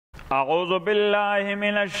أعوذ بالله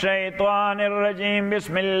من الشيطان الرجيم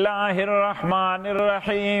بسم الله الرحمن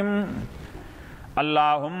الرحيم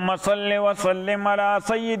اللهم صل وسلم على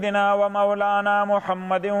سيدنا ومولانا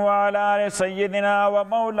محمد وعلى آل سيدنا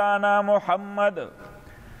ومولانا محمد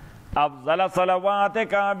أفضل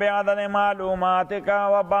صلواتك بعدد معلوماتك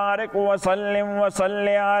وبارك وسلم وصل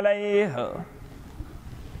عليه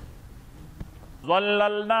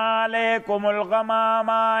ظللنا عليكم الغمام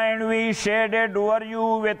and we shaded over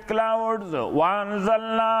you with clouds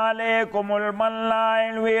وأنزلنا عليكم المنّ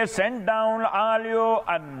and we sent down all you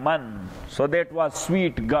and man. So that was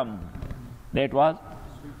sweet gum. That was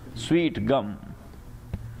sweet gum.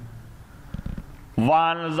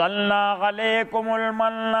 وأنزلنا عليكم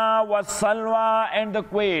المنّ والسلوى and the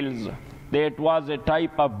quails. That was a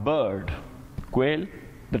type of bird. Quail,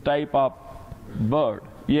 the type of bird.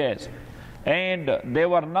 Yes. And they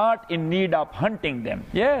were not in need of hunting them.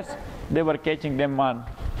 Yes, they were catching them on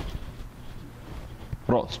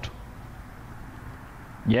roast.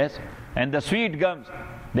 Yes, and the sweet gums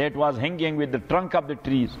that was hanging with the trunk of the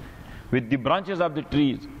trees, with the branches of the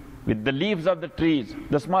trees, with the leaves of the trees,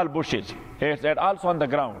 the small bushes. Yes, that also on the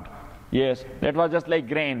ground. Yes, that was just like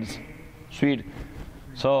grains, sweet.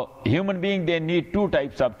 So human being, they need two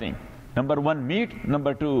types of things. Number one, meat.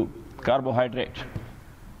 Number two, carbohydrate.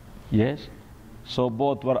 Yes, so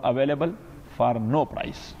both were available for no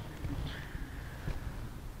price.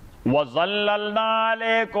 وَظَلَّلْنَا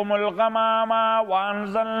عَلَيْكُمُ الْغَمَامَ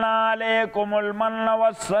وَأَنزَلْنَا عَلَيْكُمُ الْمَنَّ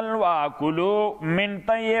وَالسَّلْوَى كُلُوا مِنْ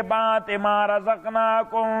طَيِّبَاتِ مَا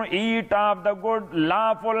رَزَقْنَاكُمْ. Eat of the good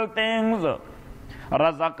lawful things.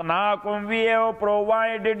 رَزَقْنَاكُمْ, we have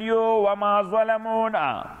provided you. وَمَا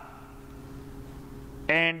ظَلَمُونَا,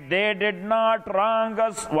 and they did not wrong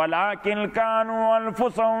us. وَلَكِنْ كَانُوا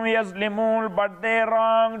أَنفُسَهُمْ يَظْلِمُونَ, but they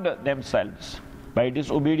wronged themselves. By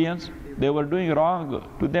disobedience, they were doing wrong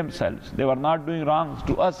to themselves. They were not doing wrongs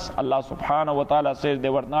to us. Allah subhanahu wa ta'ala says, they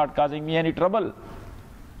were not causing me any trouble.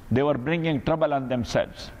 They were bringing trouble on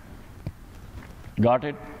themselves. Got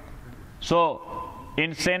it? So,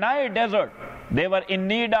 in Sinai desert, they were in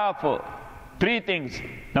need of three things.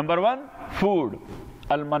 Number one, food.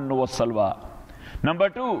 Al-mannu was-salwa. Number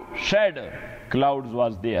two, shade, clouds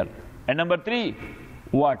was there. And number three,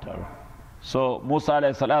 water. So Musa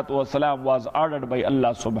alayhi salatu wasalam was ordered by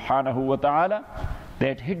Allah subhanahu wa ta'ala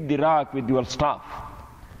that hit the rock with your staff.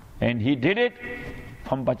 And he did it.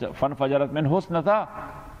 فَانْفَجَرَتْ مِنْ حُسْنَتَا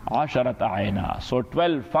عَشَرَةَ عَيْنَا. So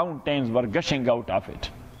 12 fountains were gushing out of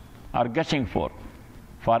it, or gushing forth.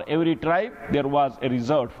 For every tribe, there was a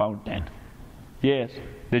reserved fountain. Yes,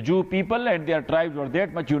 the Jew people and their tribes were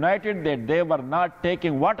that much united that they were not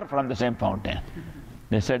taking water from the same fountain.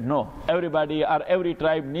 They said, no, everybody or every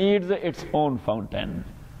tribe needs its own fountain.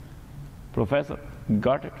 Professor,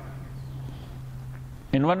 got it?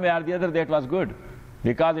 In one way or the other, that was good.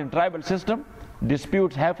 Because in tribal system,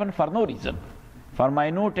 disputes happen for no reason. For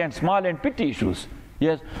minute and small and petty issues.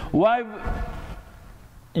 Yes, why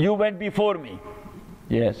you went before me?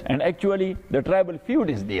 Yes, and actually the tribal feud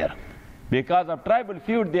is there. Because of tribal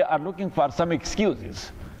feud, they are looking for some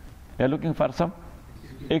excuses. They are looking for some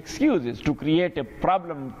excuses to create a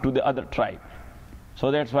problem to the other tribe. So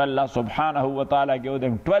that's why Allah subhanahu wa ta'ala gave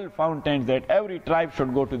them 12 fountains, that every tribe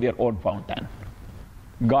should go to their own fountain.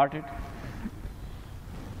 Got it?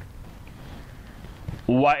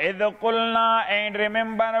 وَإِذْ قُلْنَا, and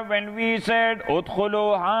remember when we said,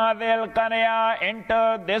 أُدْخُلُوا هَذِهِ الْقَرْيَةَ,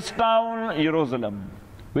 enter this town, Jerusalem.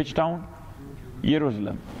 Which town?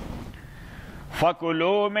 Jerusalem.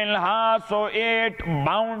 فَكُلُوا مِنْهَا, so eat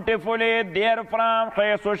bountifully therefrom,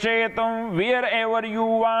 حَيْثُ شِئْتُمْ, wherever you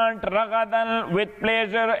want, رَغَدًا, with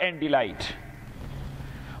pleasure and delight.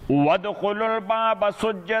 وَادْخُلُوا الْبَابَ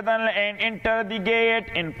سُجَّدًا, and enter the gate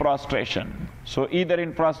in prostration. So either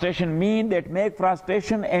in prostration mean that make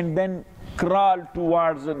prostration and then crawl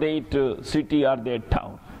towards that city or that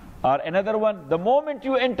town. Or another one, the moment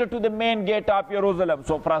you enter to the main gate of Jerusalem,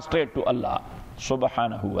 so prostrate to Allah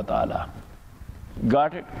subhanahu wa ta'ala.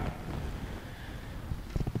 Got it?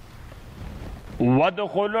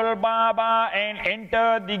 وَادْخُلُوا الْبَابَ, and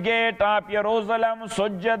enter the gate of Jerusalem,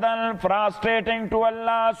 sujjadan, prostrating to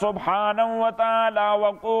Allah subhanahu wa ta'ala,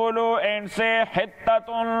 وَقُولُوا, and say,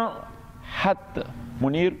 حِتَّةٌ, hat,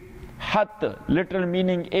 Munir, hat, literal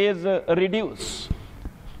meaning is reduce.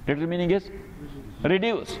 Literal meaning is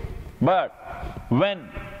reduce. But when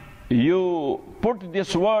you put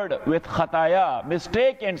this word with khataya,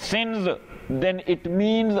 mistake and sins, then it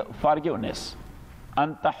means forgiveness.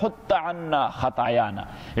 Anta hutta anna khatayana.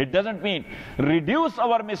 It doesn't mean reduce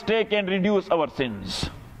our mistake and reduce our sins.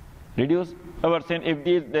 Reduce our sin.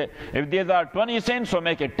 If these are 20 sins, so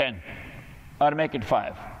make it 10 or make it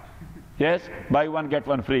 5. Yes, buy one, get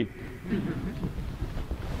one free.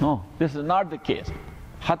 No, this is not the case.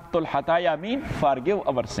 Hattul hataya mean forgive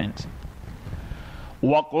our sins.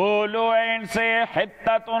 وَقُولُوا and say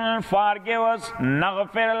hittatun, forgive us,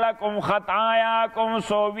 naghfir lakum khatayakum,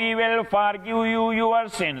 so we will forgive you your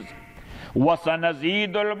sins.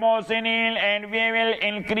 وَسَنَزِيدُ الْمُحْسِنِينَ, and we will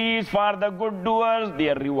increase for the good doers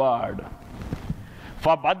their reward.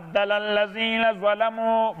 فَبَدَّلَ الَّذِينَ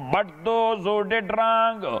ظَلَمُوا, but those who did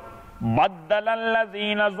wrong, بَدَّلَ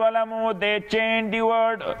الَّذِينَ ظَلَمُوا, they changed the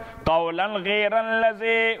word, قَوْلًا غَيْرَ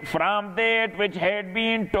الَّذِي, from that which had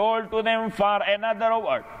been told to them for another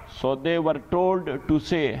word. So they were told to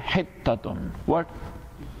say hittatun. What?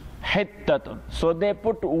 Hittatun. So they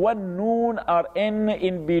put one noon or n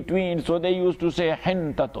in between, so they used to say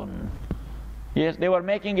hintatun. Yes, they were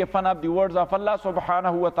making a fun of the words of Allah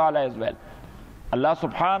subhanahu wa ta'ala as well. Allah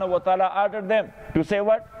subhanahu wa ta'ala ordered them to say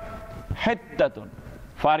what? Hittatun.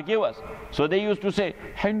 Forgive us. So they used to say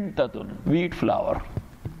hintatun, wheat flour.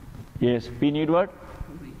 Yes, we need what?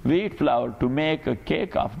 Wheat flour to make a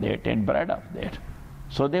cake of that and bread of that.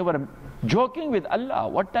 So they were joking with Allah.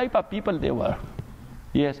 What type of people they were?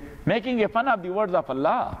 Yes, making a fun of the words of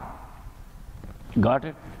Allah. Got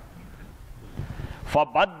it?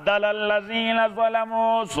 فَبَدَّلَ الَّذِينَ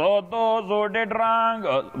ظَلَمُوا, so those who did wrong,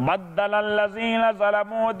 بَدَّلَ الَّذِينَ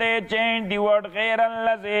ظَلَمُوا, they changed the word غَيْرَ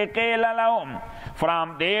الَّذِي قِيلَ لَهُمْ,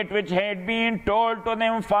 from that which had been told to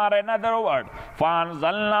them for another word.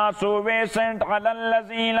 فَأَنزَلْنَا, so we sent عَلَى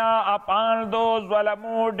الَّذِينَ, upon those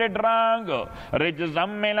ظَلَمُوا did wrong, رِجْزًا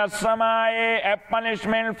مِّنَ السَّمَاءِ, a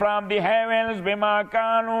punishment from the heavens, بِمَا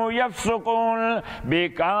كَانُوا يَفْسُقُونَ,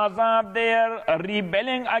 because of their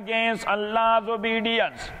rebelling against Allah's obedience.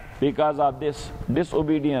 Because of this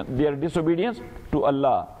disobedience, their disobedience to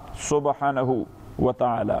Allah subhanahu wa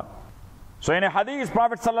ta'ala. So in a hadith,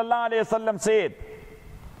 Prophet sallallahu alayhi wasallam said,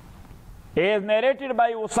 is narrated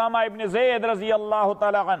by Usama ibn Zayd radiyallahu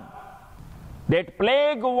ta'ala an, that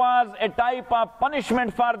plague was a type of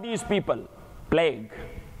punishment for these people. Plague,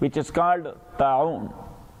 which is called ta'un.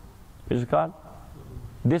 Which is called?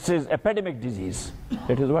 This is epidemic disease.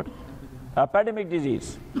 It is what? Epidemic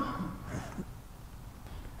disease.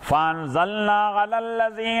 فَأَنزَلْنَا عَلَى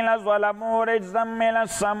الَّذِينَ ظَلَمُوا رِجْزًا مِّنَ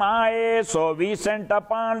السَّمَاءِ, so we sent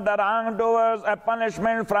upon the wrongdoers a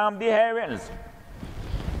punishment from the heavens.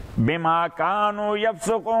 بِمَا كَانُوا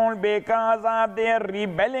يَفْسُقُونَ, because of their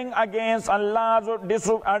rebelling against Allah's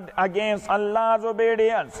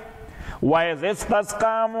obedience. وَإِذِ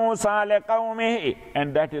اسْتَسْقَىٰ مُوسَىٰ لِقَوْمِهِ,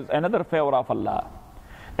 and that is another favor of Allah.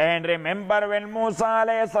 And remember when Musa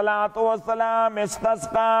alayhi salatu wasalam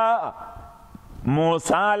istasqa,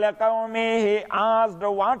 Musa liqawmi, he asked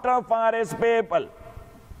water for his people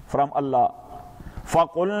from Allah.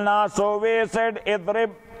 فَقُلْنَا, so we said,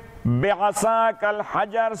 اِضْرِبْ بِعَصَاكَ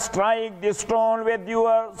الْحَجَرِ, strike the stone with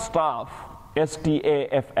your staff.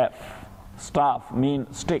 S-T-A-F-F. Staff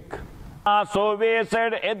means stick. So we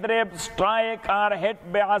said, idrib, strike or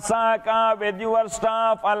hit bi'asaka, with your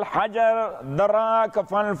staff, al-hajar, the rock,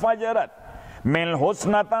 fal-fajarat. Min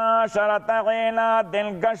husnata sharata ghina,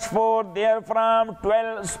 then gush forth therefrom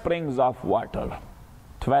 12 springs of water.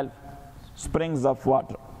 12 springs of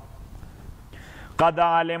water. Qad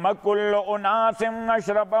alima kullu unasim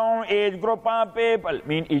mashrabahum, each group of people,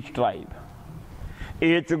 mean each tribe.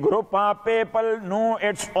 Each group of people knew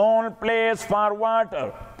its own place for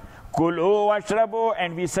water. Kulu washrabu,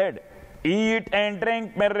 and we said, eat and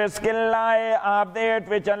drink min rizqillahi, of that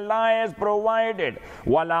which Allah has provided.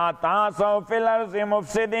 Wala ta'asaw fil ardi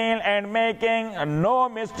mufsidin, and making no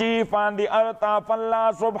mischief on the earth of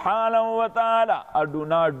Allah subhanahu wa ta'ala. Or do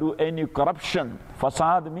not do any corruption.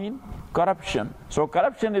 Fasad mean corruption. So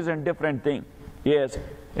corruption is a different thing. Yes,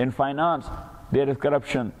 in finance there is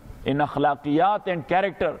corruption. In akhlaqiyat and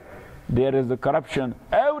character there is the corruption.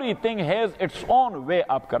 Everything has its own way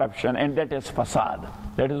of corruption, and that is fasad.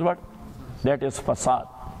 That is what? That is fasad.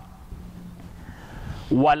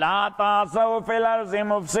 وَلَا تَعْثَوْا فِي الْأَرْضِ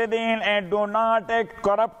مُفْسِدِينَ, and do not take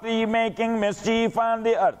corruptly making mischief on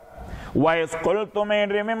the earth. وَإِذْ قُلْتُمْ,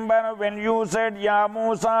 and remember when you said, Ya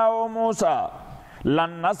Musa, O Musa,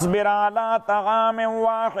 لَن نَصْبِرَ عَلَىٰ طَعَامٍ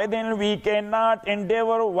وَاحِدٍ, we cannot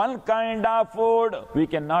endeavor one kind of food. We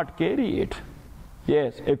cannot carry it.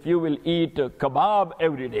 Yes, if you will eat kebab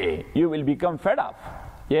every day, you will become fed up.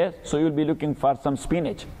 Yes, so you will be looking for some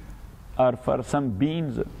spinach, or for some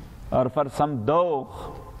beans, or for some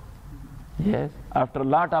dough. Yes, after a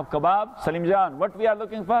lot of kebab, Salim Jan, what we are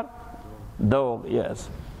looking for? Dough, yes.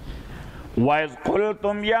 وَإِذْ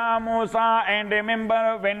قُلْتُمْ يَا مُوسَى, and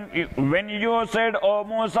remember when you said, O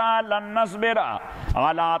Musa, لَن نَصْبِرَ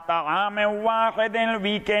عَلَىٰ طَعَامٍ وَاحِدٍ,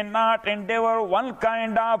 we cannot endure one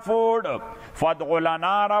kind of food. فَادْعُ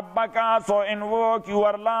لَنَا رَبَّكَ, so invoke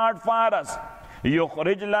your Lord for us.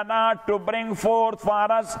 يُخْرِجْ لَنَا, to bring forth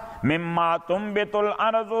for us. مِمَّا تُنْبِتُ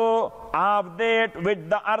الْأَرْضُ, of that which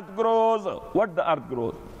the earth grows. What the earth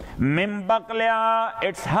grows? مِن بَقْلِهَا,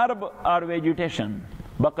 it's herb or vegetation.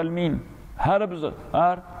 Baqal mean herbs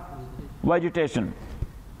or vegetation.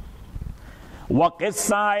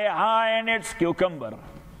 وَقِصَّائِهَا, and it's cucumber.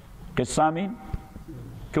 Qissa mean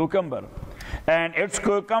cucumber. And it's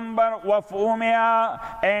cucumber.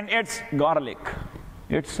 وَفُومِهَا, and it's garlic.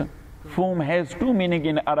 It's Fum has two meanings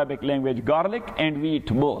in Arabic language, garlic and wheat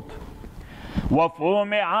both.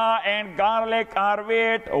 وَفُومِهَا, and garlic or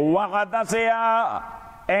wheat. وَغَدَسِهَا,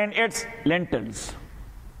 and it's lentils.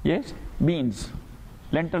 Yes, beans.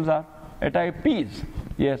 Lentils are a type peas.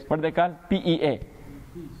 Yes, what they call? P-E-A.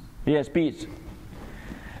 Yes, peas.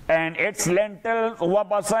 And it's lentils.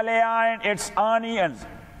 وَبَصَلِهَا, and it's onions.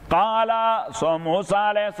 قَالَ, so Musa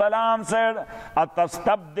alayhi salam said,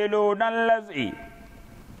 أَتَسْتَبْدِلُونَ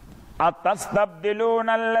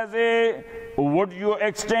الَّذِي, would you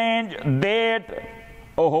exchange that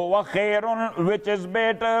هُوَ خَيْرٌ, which is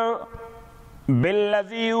better,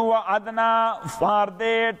 بِالَّذِي هُوَ أَدْنَى, for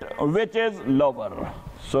that which is lower.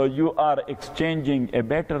 So you are exchanging a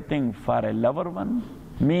better thing for a lower one,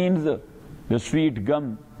 means the sweet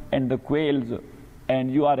gum and the quails,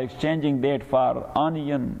 and you are exchanging that for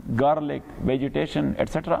onion, garlic, vegetation,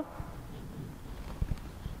 etc.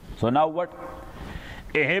 So now what?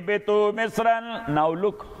 Ihbitu Misran, now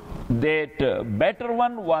look, that better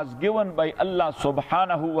one was given by Allah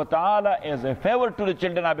subhanahu wa ta'ala as a favor to the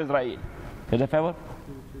children of Israel. As a favor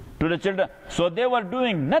to the children. So they were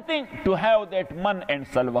doing nothing to have that man and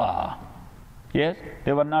salwa. Yes,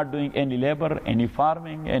 they were not doing any labor, any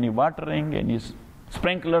farming, any watering, any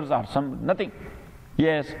sprinklers or nothing.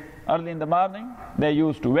 Yes, early in the morning they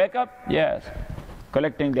used to wake up, yes,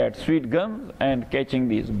 collecting that sweet gums and catching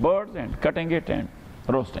these birds and cutting it and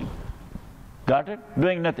roasting. Got it?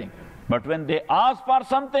 Doing nothing. But when they ask for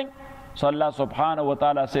something, so Allah subhanahu wa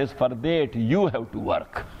ta'ala says, for that you have to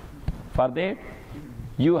work. For that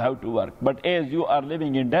you have to work. But as you are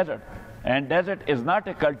living in desert, and desert is not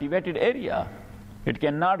a cultivated area, it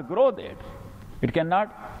cannot grow that. It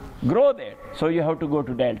cannot grow that. So you have to go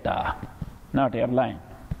to delta, not airline.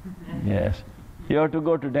 Yes, you have to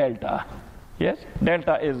go to delta. Yes,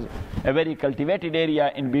 delta is a very cultivated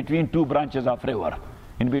area in between two branches of river.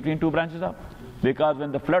 In between two branches of, because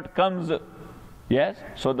when the flood comes, yes,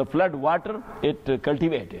 so the flood water, it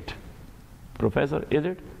cultivates it. Professor, is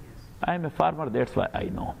it? I am a farmer, that's why I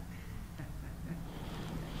know.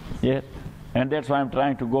 Yes, and that's why I'm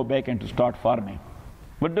trying to go back and to start farming.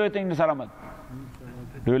 What do you think, Mr. Ahmad?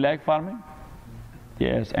 Do you like farming?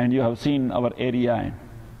 Yes, and you have seen our area, and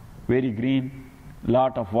very green,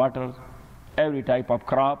 lot of water, every type of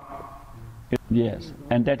crop. Yes,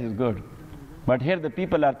 and that is good. But here the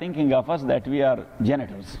people are thinking of us that we are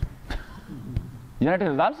janitors.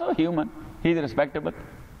 Janitor is also human, he is respectable.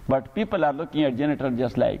 But people are looking at janitor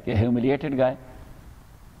just like a humiliated guy.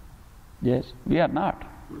 Yes, we are not.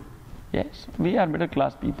 Yes, we are middle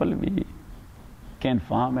class people, we can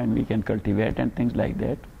farm and we can cultivate and things like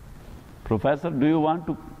that. Professor, do you want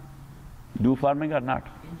to do farming or not?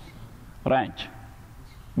 Ranch,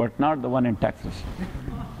 but not the one in Texas.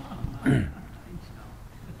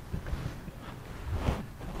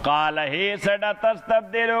 قال, he said,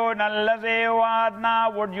 أَتَسْتَبْدِلُونَ الَّذِي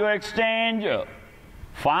وَعَدْنَا, would you exchange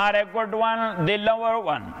for a good one, the lower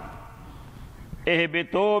one?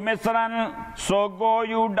 إِهْبِطُوا مِصْرًا, so go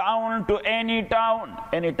you down to any town.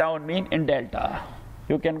 Any town mean in delta.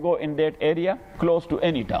 You can go in that area, close to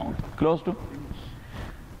any town. Close to?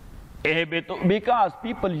 إِهْبِطُوا, because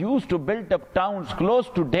people used to build up towns close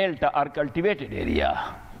to delta or cultivated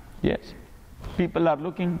area. Yes, people are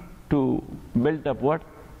looking to build up what?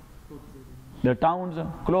 The towns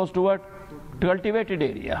close to what? Cultivated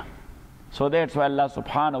area. So that's why Allah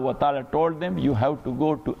subhanahu wa ta'ala told them, you have to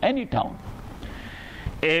go to any town.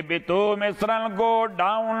 Ihbitu Misran, go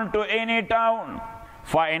down to any town.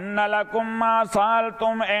 فَإِنَّ لَكُمْ مَا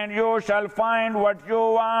سَأَلْتُمْ, and you shall find what you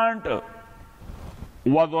want.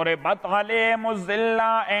 وَضُرِبَتْ عَلَيْهِمُ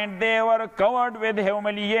الذِّلَّةُ, and they were covered with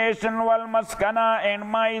humiliation, وَالْمَسْكَنَةُ,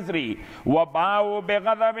 and misery. وَبَاءُوا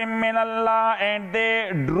بِغَضَبٍ مِّنَ اللَّهِ, and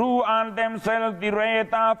they drew on themselves the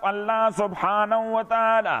wrath of Allah subhanahu wa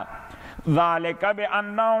ta'ala. ذَلِكَ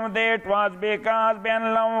بِأَنَّهُمْ, that was because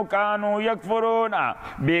بِأَنَّهُمْ كَانُوا يَكْفُرُونَ,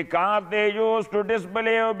 because they used to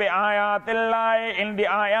disbelieve بِآيَاتِ اللَّهِ, in the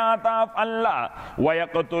ayat of Allah,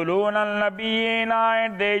 وَيَقْتُلُونَ النَّبِيِّينَ,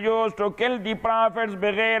 and they used to kill the prophets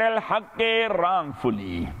بِغَيْرِ الْحَقِّ,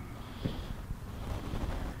 wrongfully.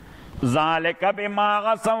 ذَلِكَ بِمَا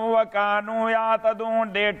غَصَوْا وَكَانُوا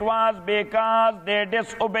يَعْتَدُونَ, that was because they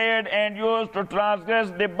disobeyed and used to transgress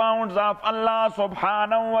the bounds of Allah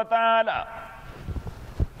subhanahu wa ta'ala.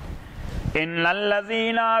 إِنَّ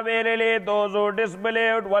الَّذِينَ, verily those who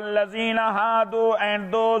disbelieved, وَالَّذِينَ هَادُوا,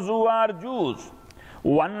 and those who are Jews,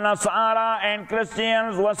 وَالنَّصَارَى, and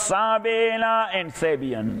Christians, وَالصَّابِينَ, and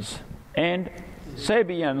Sabians.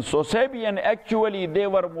 So Sabian, actually they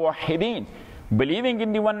were muwahhideen, believing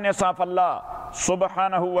in the oneness of Allah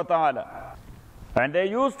subhanahu wa ta'ala. And they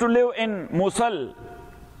used to live in Mosul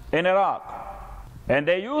in Iraq, and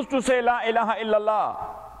they used to say La ilaha illallah,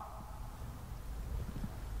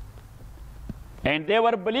 and they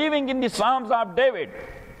were believing in the Psalms of David,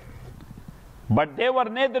 but they were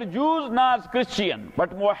neither Jews nor Christian,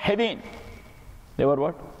 but muwahhideen. They were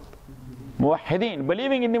what? Muwahhideen,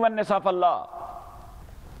 believing in the oneness of Allah.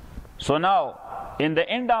 So now, in the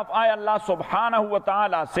end of ayah, Allah subhanahu wa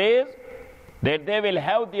ta'ala says that they will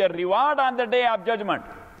have their reward on the day of judgment.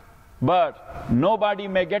 But nobody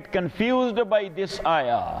may get confused by this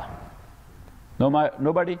ayah.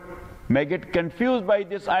 Nobody may get confused by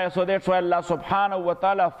this ayah. So that's why Allah subhanahu wa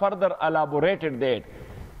ta'ala further elaborated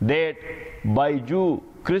that by Jew,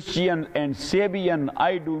 Christian and Sabian,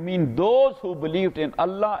 I do mean those who believed in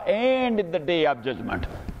Allah and in the day of judgment,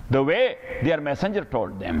 the way their messenger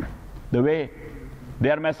told them. The way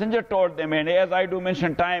their messenger told them. And as I do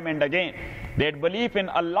mention time and again, that belief in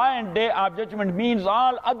Allah and day of judgment means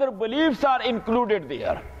all other beliefs are included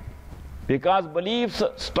there. Because beliefs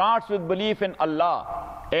starts with belief in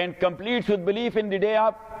Allah and completes with belief in the day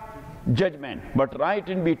of judgment. But right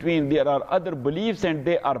in between there are other beliefs, and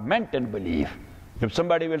they are meant in belief. If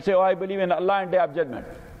somebody will say, oh, I believe in Allah and day of judgment.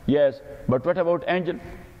 Yes, but what about angel?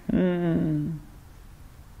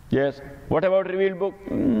 Yes, what about revealed book?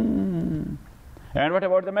 And what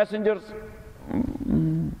about the messengers?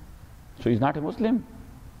 So he's not a Muslim.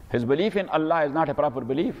 His belief in Allah is not a proper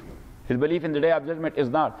belief. His belief in the day of judgment is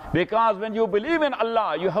not. Because when you believe in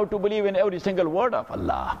Allah, you have to believe in every single word of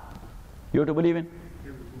Allah. You have to believe in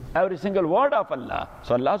every single word of Allah.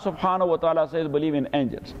 So Allah subhanahu wa ta'ala says believe in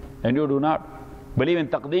angels, and you do not. Believe in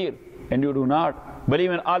taqdeer, and you do not.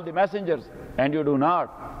 Believe in all the messengers, and you do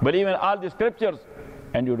not. Believe in all the scriptures,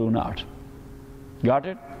 and you do not. Got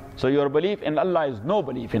it? So your belief in Allah is no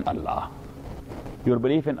belief in Allah. Your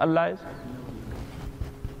belief in Allah is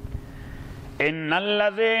إِنَّ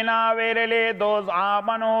الَّذِينَ, verily those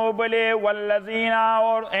amanu believe,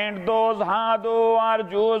 وَالَّذِينَ, and those hadu are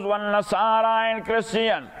Jews, وَالنَّصَارَى, and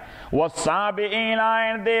Christian, وَالصَّابِئِينَ,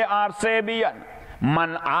 and they are Sabian.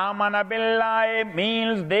 Man amana billahi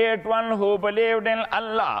means that one who believed in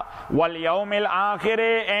Allah, wal yawmil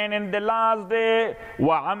akhir, and in the last day,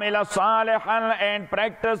 wa amila salihan, and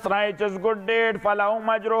practice righteous good deed, falahum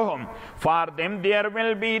ajruhum, for them there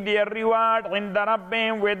will be their reward in the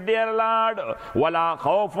Rabbim with their Lord, wala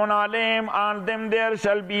khawfun alayhim, on them there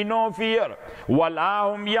shall be no fear,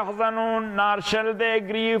 wala hum yahzanun, nor shall they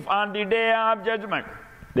grieve on the day of judgment.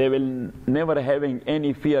 They will never having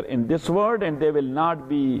any fear in this world, and they will not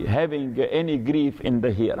be having any grief in the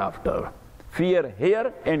hereafter. Fear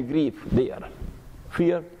here and grief there.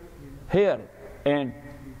 Fear here and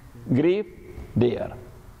grief there.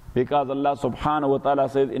 Because Allah subhanahu wa ta'ala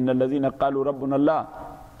says, إِنَّ الَّذِينَ قَالُوا رَبُّنَا اللَّهُ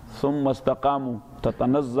ثُمَّ اسْتَقَامُوا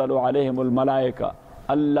تَتَنَزَّلُ عَلَيْهِمُ الْمَلَائِكَةُ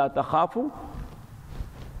أَلَّا تَخَافُوا,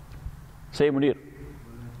 say Munir,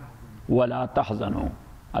 وَلَا تَحْزَنُوا.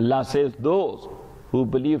 Allah says those who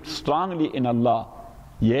believed strongly in Allah,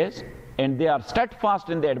 yes, and they are steadfast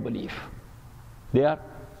in their belief. They are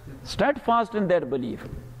steadfast in their belief.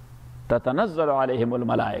 تَتَنَزَّلُ عَلَيْهِمُ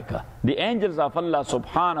الْمَلَائِكَةُ. The angels of Allah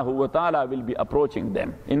subhanahu wa ta'ala will be approaching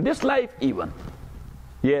them in this life even.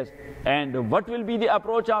 Yes, and what will be the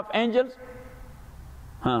approach of angels?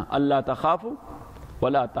 أَلَّا تَخَافُوا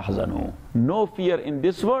وَلَا تَحْزَنُوا. No fear in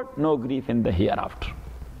this world, no grief in the hereafter.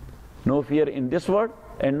 No fear in this world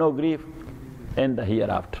and no grief in the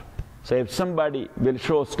hereafter. So if somebody will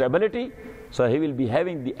show stability, so he will be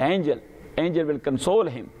having the angel. Angel will console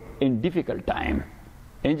him in difficult time.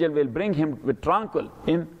 Angel will bring him with tranquil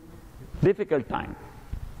in difficult time.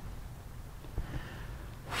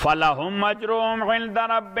 فَلَهُمْ أَجْرُهُمْ عِنْدَ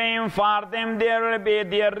رَبِّهِمْ. For them there will be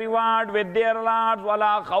their reward with their Lord.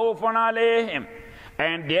 وَلَا خَوْفٌ عَلَيْهِمْ.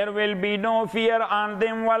 and there will be no fear on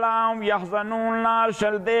them, وَلَا هُمْ يَحْزَنُونَ, nor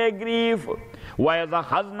shall they grieve. وَإِذْ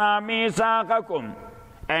مِيثَاقَكُمْ,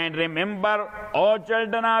 and remember, O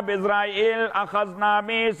children of Israel, أَخَذْنَا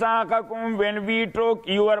مِيثَاقَكُمْ, when we took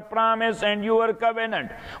your promise and your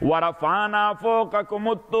covenant. وَرَفَعْنَا فَوْقَكُمُ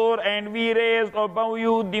الطُّورَ, and we raised above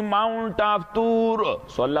you the mount of Tur.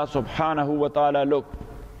 So Allah subhanahu wa ta'ala, look,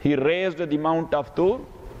 He raised the mount of Tur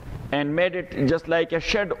and made it just like a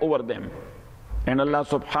shed over them. And Allah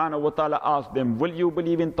subhanahu wa ta'ala asked them, will you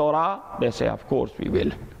believe in Torah? They say, of course we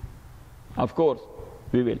will. Of course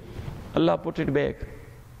we will. Allah put it back.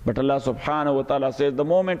 But Allah subhanahu wa ta'ala says, the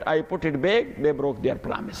moment I put it back, they broke their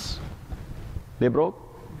promise. They broke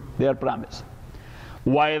their promise.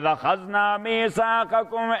 وَإِذْ أَخَذْنَا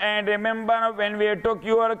مِيثَاقَكُمْ, and remember when we took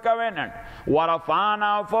your covenant.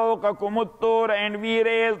 وَرَفَعْنَا فَوْقَكُمُ الطُّورَ, and we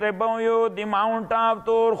raised above you the mount of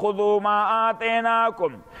Tur. خُذُوا مَا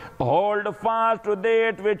آتَيْنَاكُمْ, hold fast to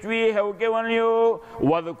that which we have given you.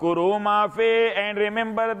 وَاذْكُرُوا مَا فِيهِ, and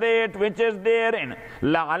remember that which is therein.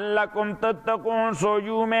 لَعَلَّكُمْ تَتَّقُونَ, so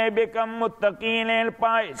you may become muttaqeen and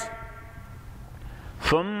pious.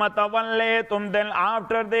 ثُمَّ تَوَلَّيْتُمْ, then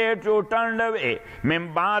after that you turned away.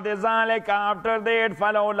 مِنْ بَعْدِ ذَلِكَ, after that.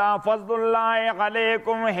 فَلَوْلَا فَضْلُ اللَّهِ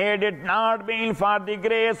عَلَيْكُمْ, had it not been for the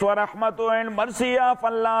grace وَرَحْمَةُ and mercy of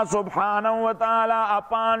Allah subhanahu wa ta'ala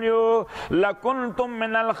upon you, لَكُنْتُمْ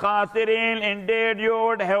مِنَ الْخَاسِرِينَ, indeed you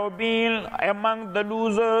would have been among the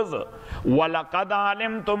losers. وَلَقَدْ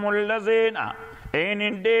عَلِمْتُمُ الَّذِينَ, and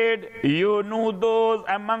indeed you knew those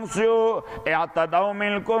amongst you, اعتدوا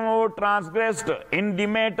منكم, who transgressed in the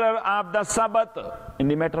matter of the Sabbath. In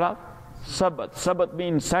the matter of Sabbath. Sabbath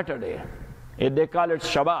means Saturday. They call it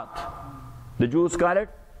Shabbat. The Jews call it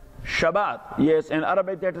Shabbat. Yes, in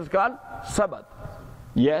Arabic that is called Sabbath.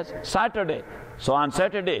 Yes, Saturday. So on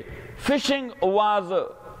Saturday, fishing was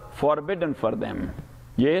forbidden for them.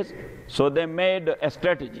 Yes, so they made a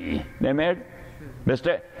strategy. They made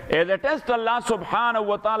as a test, Allah subhanahu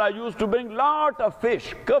wa ta'ala used to bring lot of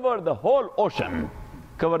fish, cover the whole ocean,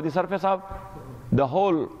 cover the surface of the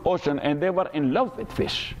whole ocean, and they were in love with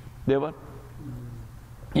fish. They were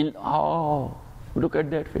in, oh, look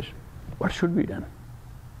at that fish. What should be done?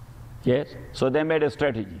 Yes, so they made a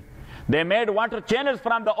strategy. They made water channels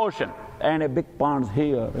from the ocean, and a big ponds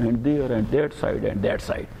here and there and that side and that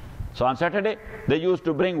side. So on Saturday, they used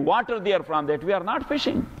to bring water there from that. We are not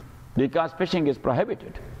fishing, because fishing is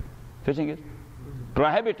prohibited. Fishing is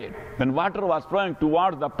prohibited. When water was flowing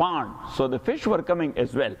towards the pond, so the fish were coming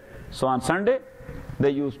as well. So on Sunday, they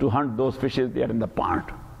used to hunt those fishes there in the pond.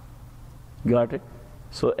 Got it?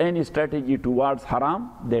 So any strategy towards haram,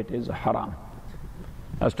 that is haram.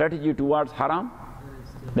 A strategy towards haram,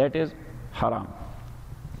 that is haram.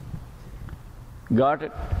 Got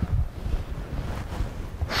it?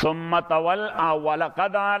 ثُمَّ تَوَلَّىٰ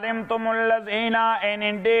وَلَقَدْ عَلِمْتُمُ الَّذِينَ, and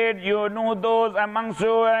indeed you knew those amongst you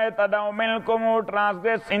اعتدوا منكم, who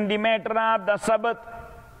transgress in the matter of the Sabbath.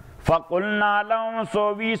 فَقُلْنَا لَهُمْ,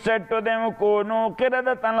 so we said to them, كُونُوا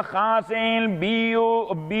قِرَدَةً خَاسِئِينَ,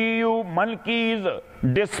 be you monkeys,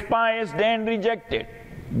 despised and rejected.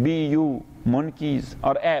 Be you monkeys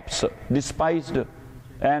or apes, despised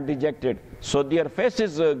and rejected. So their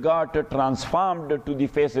faces got transformed to the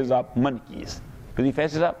faces of monkeys. To the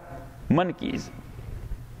faces of monkeys.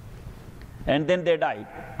 And then they died.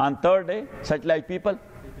 On third day, such like people,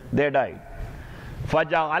 they died.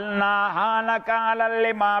 فَجَعَلْنَاهَا نَكَالًا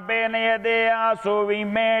لِمَا بَيْنَ يَدَيْهَا, so we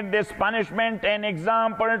made this punishment an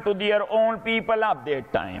example to their own people of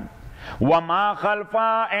that time. وَمَا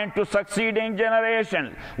خَلْفَهَا, and to succeeding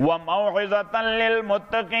generations. وَمَوْعِظَةً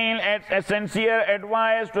لِلْمُتَّقِينَ, as a sincere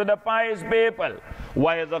advice to the pious people.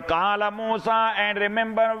 وَإِذْ قَالَ مُوسَى, and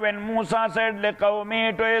remember when Musa said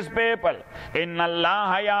لِقَوْمِهِ, to his people, إِنَّ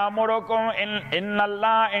اللَّهَ يَأْمُرُكُمْ, إِنَّ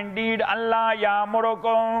اللَّهَ, indeed Allah,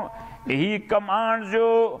 يَأْمُرُكُمْ, He commands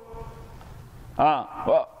you.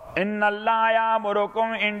 إِنَّ اللَّهَ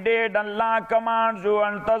يَأْمُرُكُمْ, indeed Allah commands you,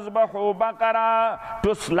 أَن تَذْبَحُوا بَقَرَةً,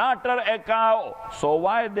 to slaughter a cow. So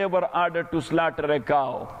why they were ordered to slaughter a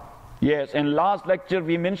cow? Yes, in last lecture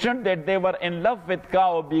we mentioned that they were in love with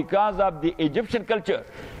cow because of the Egyptian culture.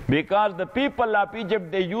 Because the people of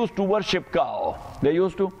Egypt, they used to worship cow. They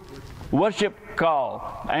used to worship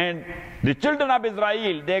cow. And the children of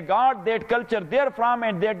Israel, they got that culture therefrom,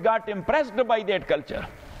 and they got impressed by that culture.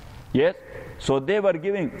 Yes, so they were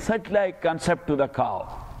giving such like concept to the cow.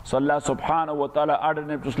 So Allah subhanahu wa ta'ala ordered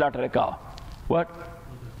them to slaughter a cow. What?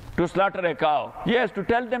 To slaughter a cow. Yes, to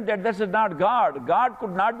tell them that this is not God. God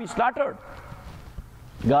could not be slaughtered.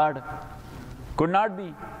 God could not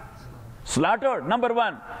be slaughtered, number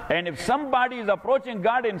one. And if somebody is approaching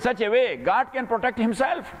God in such a way, God can protect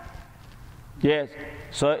himself. Yes.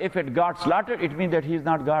 So if it got slaughtered, it means that he is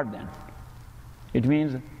not God then. It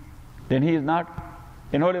means then he is not.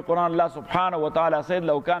 In Holy Quran, Allah subhanahu wa ta'ala said,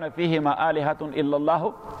 لَوْ كَانَ فِيهِمَا آلِهَةٌ إِلَّا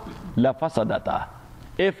اللَّهُ لَفَسَدَتَا.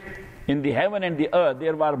 If in the heaven and the earth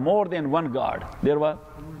there were more than one God, there were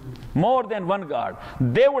more than one God,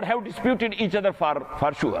 they would have disputed each other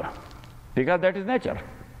for sure. Because that is nature.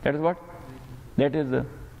 That is what? That is the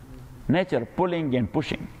nature, pulling and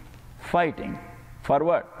pushing, fighting. For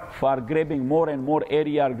what? For grabbing more and more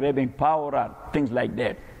area, or grabbing power, or things like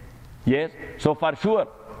that. Yes? So for sure,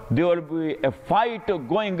 there will be a fight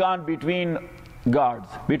going on between gods,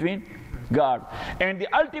 and the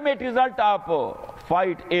ultimate result of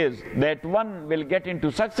fight is that one will get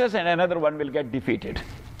into success and another one will get defeated.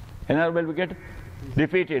 Another will get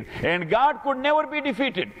defeated, and God could never be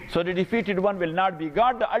defeated. So the defeated one will not be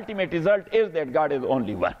God. The ultimate result is that God is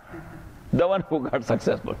only one, the one who got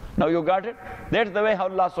successful. Now you got it? That's the way how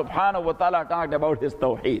Allah subhanahu wa ta'ala talked about his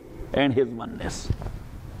tawheed and his oneness.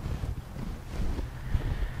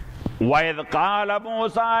 وَإِذْ قَالَ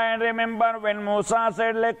مُوسَىٰ, and remember when Musa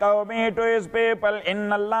said لِقَوْمِهِ, to his people, إِنَّ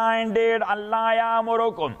اللَّهَ, indeed Allah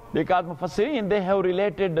يَأْمُرُكُمْ. Because Mufassirin, they have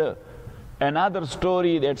related another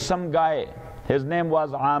story that some guy, his name was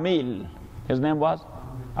Amil,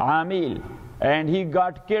 and he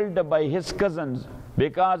got killed by his cousins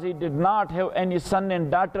because he did not have any son and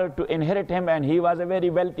daughter to inherit him, and he was a very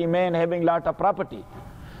wealthy man having lot of property.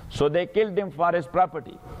 So they killed him for his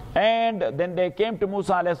property. And then they came to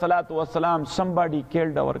Musa alayhi salatu wasalam, somebody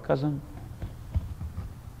killed our cousin.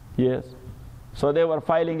 Yes. So they were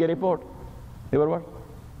filing a report. They were what?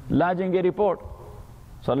 Lodging a report.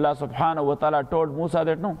 So Allah subhanahu wa ta'ala told Musa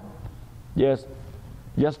that no. Yes.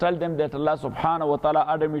 Just tell them that Allah subhanahu wa ta'ala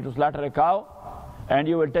ordered me to slaughter a cow, and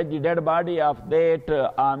you will take the dead body of that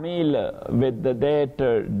Amil with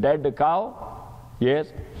that dead cow.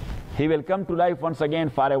 Yes. He will come to life once again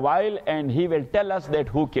for a while, and he will tell us that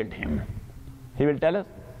who killed him. He will tell us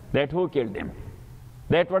that who killed him.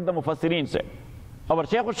 That's what the Mufassirin said. Our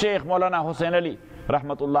Shaykh Maulana Hussain Ali,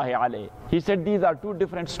 rahmatullahi alayhi, he said these are two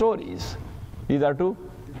different stories. These are two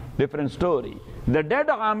different stories. The dead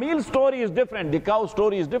Amil story is different. The cow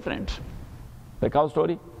story is different. The cow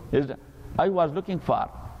story is. I was looking for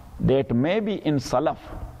that maybe in Salaf,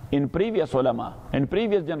 in previous ulama, in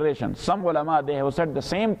previous generation, some ulama, they have said the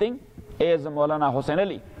same thing as Maulana Hussain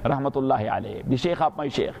Ali, rahmatullahi alayhi, the Shaykh of my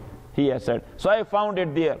Shaykh, he has said. So I found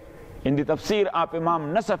it there in the Tafsir of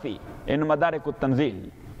Imam Nasafi in Madarik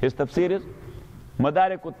Tanzil. His Tafsir is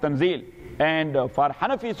Madarik Tanzil, and for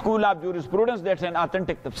Hanafi school of Jurisprudence, that's an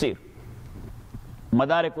authentic Tafsir,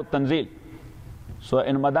 Madarik Tanzil. So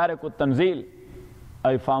in Madarik Tanzil,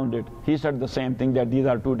 I found it. He said the same thing, that these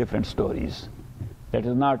are two different stories. That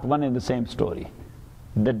is not one and the same story.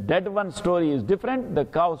 The dead one story is different, the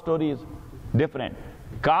cow story is different.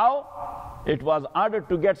 Cow, it was ordered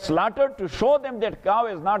to get slaughtered to show them that cow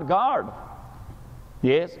is not God.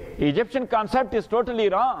 Yes, Egyptian concept is totally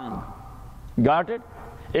wrong. Got it?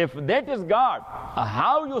 If that is God,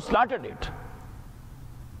 how you slaughtered it?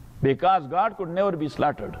 Because God could never be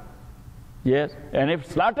slaughtered. Yes, and if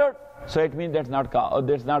slaughtered, so it means that's not cow,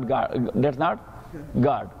 that's not God, that's not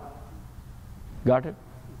God. Got it?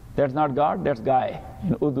 That's not God, that's guy.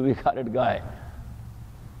 In Urdu we call it guy.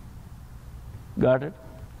 Got it?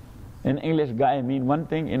 In English, guy mean one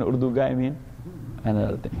thing, in Urdu, guy mean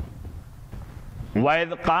another thing.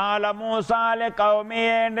 وَإِذْ قَالَ مُوسَىٰ لِقَوْمِهِ,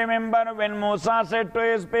 and remember when Musa said to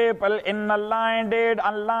his people, إِنَّ اللَّهَ, indeed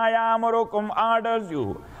Allah يَأْمُرُكُمْ, orders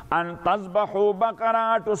you, أَن تَذْبَحُوا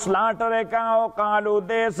بَقَرَةً, to slaughter a cow. قَالُوا,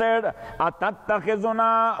 they said,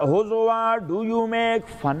 أَتَتَّخِذُنَا هُزُوًا, do you make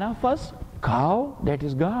fun of us? Cow, that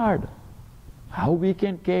is God. How we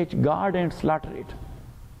can catch God and slaughter it?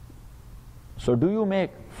 So do you make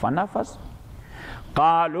fun of us?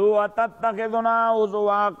 قَالُوا أَتَتَّخِذُنَا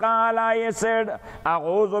هُزُوًا, قَالَ, I said,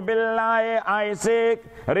 أَعُوذُ بِاللَّهِ, I seek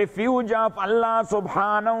refuge of Allah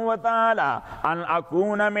subhanahu wa ta'ala, أَنْ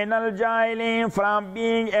أَكُونَ مِنَ الْجَاهِلِينَ, from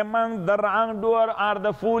being among the wrongdoer or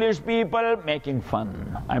the foolish people making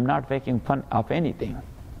fun. I'm not making fun of anything.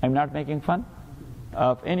 I'm not making fun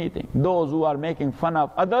of anything. Those who are making fun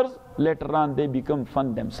of others, later on they become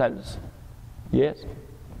fun themselves. Yes,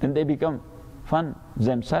 then they become fun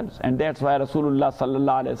themselves. And that's why Rasulullah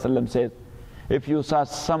sallallahu alaihi wasallam says, if you saw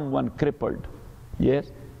someone crippled,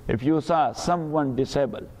 yes, if you saw someone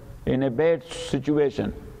disabled in a bad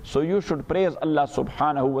situation, so you should praise Allah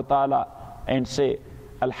subhanahu wa ta'ala and say,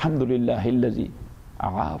 Alhamdulillahi allazi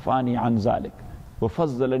a'afani an zalik wa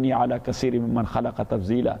fazzalani ala kasiri mimman khalaqa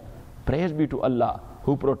tafzila. Praise be to Allah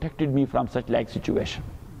who protected me from such like situation.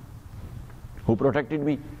 Who protected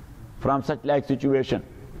me from such like situation.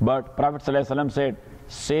 But Prophet ﷺ said,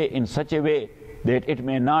 say in such a way that it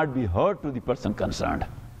may not be hurt to the person concerned.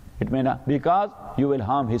 It may not, because you will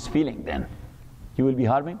harm his feeling then. You will be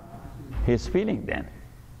harming his feeling then.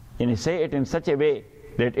 And you say it in such a way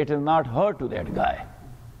that it will not hurt to that guy.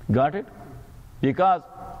 Got it? Because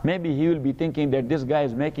maybe he will be thinking that this guy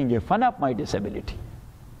is making a fun of my disability.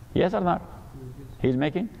 Yes or not? He's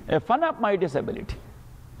making a fun of my disability.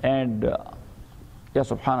 And ya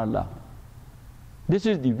subhanallah, this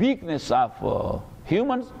is the weakness of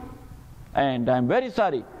humans, and I'm very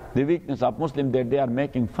sorry, the weakness of Muslims, that they are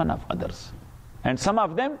making fun of others. And some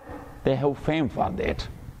of them, they have fame for that.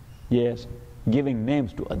 Yes, giving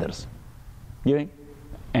names to others.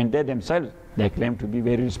 And they themselves, they claim to be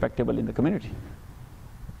very respectable in the community.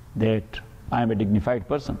 That I am a dignified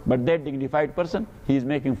person. But that dignified person, he is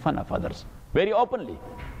making fun of others. Very openly.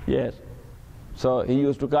 Yes. So he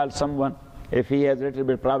used to call someone, if he has a little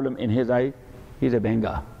bit problem in his eye, he's a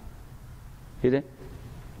benga. He's a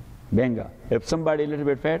benga. If somebody a little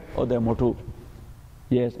bit fat, oh, they're motu.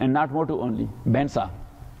 Yes, and not motu only, bensa.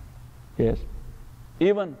 Yes.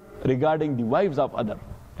 Even regarding the wives of other.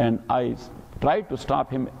 And I tried to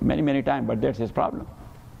stop him many times, but that's his problem.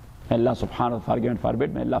 Allah subhanahu wa ta'ala forgive and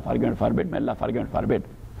forbid, may Allah forgive and forbid, may Allah forgive and forbid.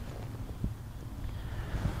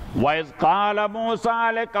 وَإِذْ قَالَ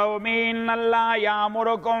مُوسَىٰ لِقَوْمِهِ إِنَّ اللَّهَ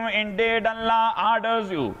يَأْمُرُكُمْ, indeed Allah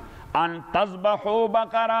orders you, أَن تَذْبَحُوا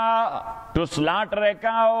بَقَرَةً, to slaughter a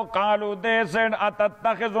cow. قَالُوا, they said,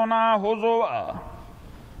 أَتَتَّخِذُنَا هُزُوًا.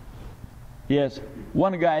 Yes,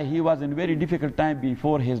 one guy, he was in very difficult time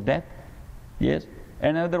before his death. Yes,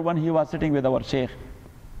 another one, he was sitting with our sheikh.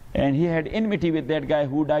 And he had enmity with that guy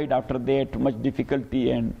who died after that, much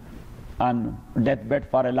difficulty and on deathbed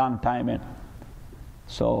for a long time. And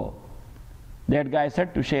so that guy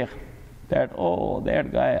said to Shaykh that, oh,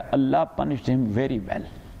 that guy, Allah punished him very well.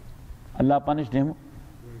 Allah punished him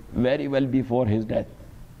very well before his death.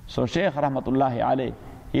 So Shaykh rahmatullahi alayh,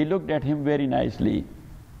 he looked at him very nicely.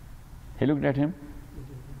 He looked at him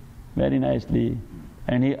very nicely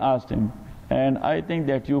and he asked him, and I think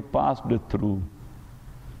that you passed through.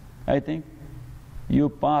 I think you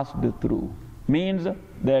passed through. Means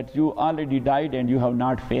that you already died and you have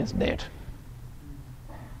not faced that.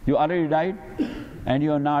 You already died and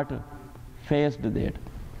you have not faced that.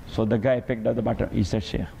 So the guy picked up the button. He said,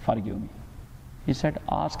 Shaykh, forgive me. He said,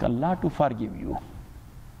 ask Allah to forgive you.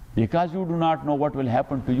 Because you do not know what will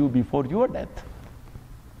happen to you before your death.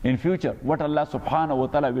 In future, what Allah subhanahu wa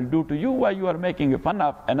ta'ala will do to you, why you are making fun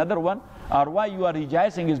of another one, or why you are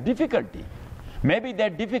rejoicing his difficulty. Maybe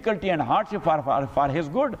that difficulty and hardship are for his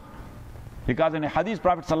good. Because in a hadith,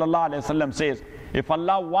 Prophet ﷺ says, if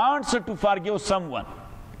Allah wants to forgive someone,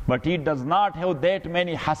 but he does not have that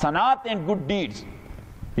many hasanat and good deeds,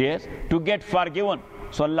 yes, to get forgiven,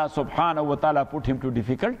 so Allah subhanahu wa ta'ala put him to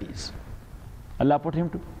difficulties. Allah put him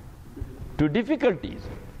to difficulties.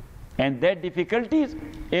 And that difficulties,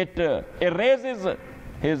 it erases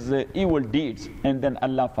his evil deeds, and then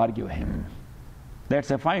Allah forgive him. That's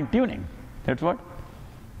a fine tuning. That's what?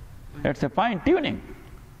 That's a fine tuning.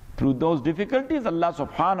 Through those difficulties, Allah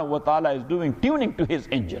subhanahu wa ta'ala is doing tuning to his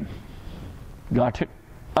engine. Got it?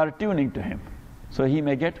 Or tuning to him. So he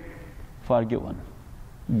may get forgiven.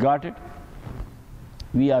 Got it?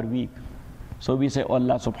 We are weak. So we say, oh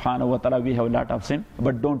Allah subhanahu wa ta'ala, we have a lot of sin,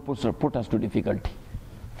 but don't put us to difficulty.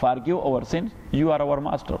 Forgive our sins. You are our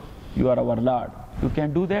master. You are our Lord. You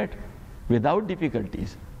can do that without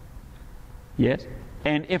difficulties. Yes?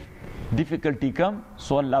 And if difficulty come,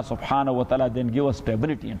 so Allah subhanahu wa ta'ala then give us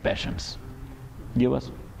stability and patience. Give us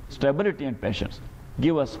stability and patience.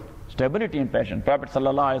 Give us stability and patience. Prophet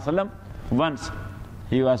sallallahu alaihi wasallam, once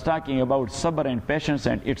he was talking about sabr and patience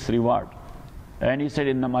and its reward. And he said,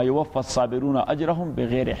 إِنَّمَا يُوَفَّ الصَّابِرُونَ أَجْرَهُمْ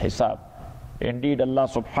بِغَيْرِ حِسَابٍ. Indeed, Allah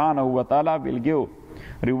subhanahu wa ta'ala will give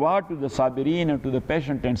reward to the sabirin and to the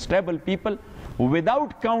patient and stable people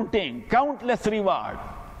without counting, countless reward.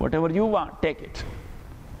 Whatever you want, take it.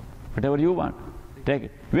 Whatever you want, take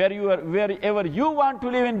it. Wherever you want to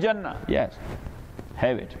live in Jannah, yes,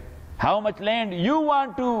 have it. How much land you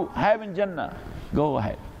want to have in Jannah, go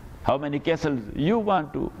ahead. How many castles you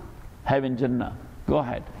want to have in Jannah, go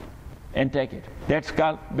ahead and take it. That's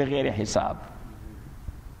called بغير حساب.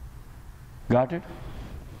 Got it?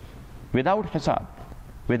 Without hisab,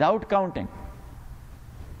 without counting.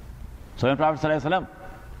 So when Prophet ﷺ,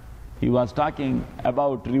 he was talking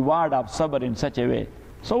about reward of sabr in such a way.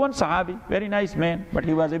 So one Sahabi, very nice man, but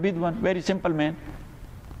he was a bidwan, very simple man.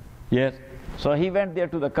 Yes. So he went there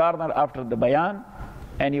to the corner after the bayan,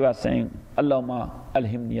 and he was saying, Allahumma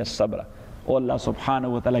alhimni as-sabra. Oh Allah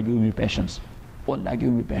subhanahu wa ta'ala, give me patience. Oh Allah,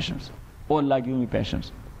 give me patience. Oh Allah, give me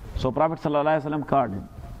patience. So Prophet ﷺ called him.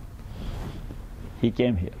 he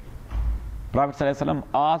came here. Prophet ﷺ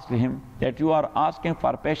asked him that you are asking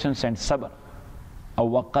for patience and sabr.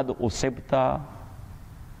 Awaqad usibta,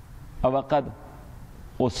 awaqad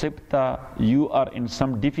usibta, you are in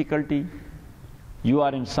some difficulty, you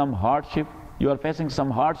are in some hardship, you are facing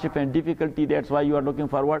some hardship and difficulty, that's why you are looking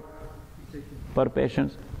for what? For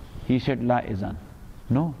patience. He said, La izan.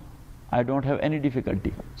 No, I don't have any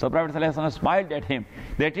difficulty. So Prophet ﷺ smiled at him,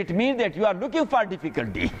 that it means that you are looking for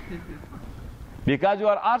difficulty. Because you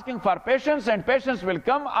are asking for patience, and patience will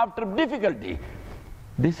come after difficulty.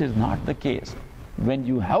 This is not the case. When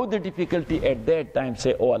you have the difficulty, at that time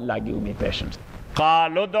say, oh Allah, give me patience.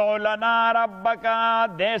 قَالُ ادْعُ لَنَا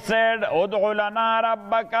رَبَّكَ. They said, ادْعُ لَنَا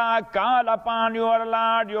رَبَّكَ. Call upon your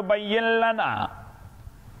Lord, يُبَيِّن لَنَا.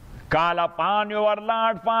 Call upon your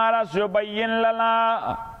Lord for us, يُبَيِّن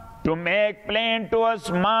لَنَا. To make plain to us,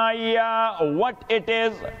 ma'iyya, what it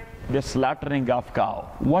is, the slaughtering of cow,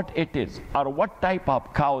 what it is, or what type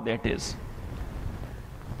of cow that is.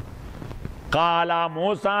 Qala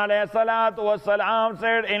Musa alayhi salatu wassalam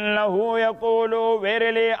said, Innahu yaqulu,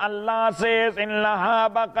 verily Allah says,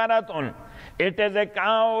 Innaha baqaratun, it is a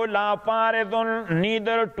cow, la faridun,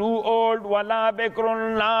 neither too old, wala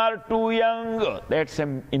bikrun, nor too young. That's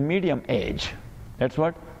in medium age. That's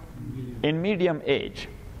what? In medium age.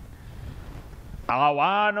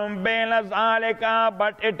 Awanum bayna zalika,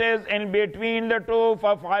 but it is in between the two.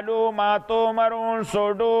 Faf'alu ma tumarun,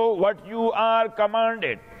 so do what you are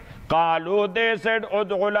commanded. Qalu, they said,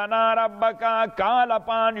 ud'u lana rabbaka, call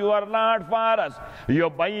upon your Lord for us.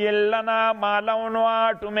 Yubayyin lana ma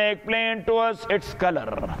lawnuha, to make plain to us its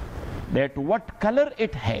color. That what color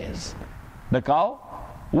it has. The cow,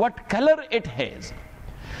 what color it has.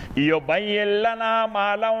 Yubayyin lana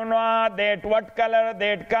ma lawnuha, that what color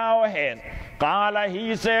that cow has. Qala,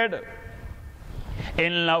 he said,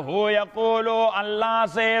 Innahu yaqulu, Allah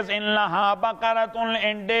says, Innaha baqaratun,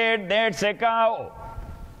 indeed that's a cow.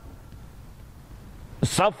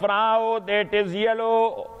 Safra'u, that is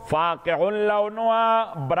yellow. Faqi'un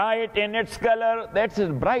lawnuha, bright in its color. That is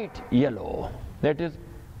bright yellow. That is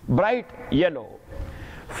bright yellow.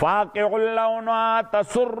 Faqi'un lawnuha,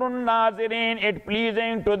 tasurrun nazirin, it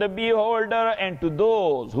pleasing to the beholder and to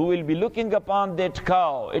those who will be looking upon that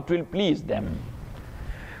cow. It will please them.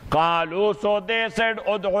 Qalu, so they said,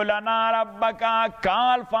 ud'u lana rabbaka,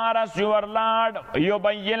 call for us your Lord,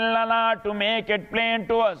 yubayyin lana, to make it plain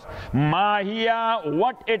to us, ma hiya,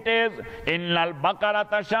 what it is, innal baqara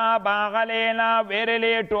tashabah alayna,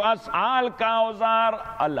 verily to us all cows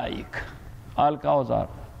are alike. All cows are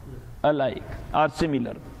alike, are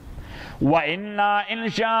similar. Wa inna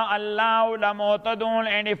insha Allah lamutadun,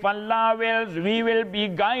 and if Allah wills, we will be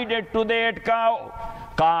guided to that cow.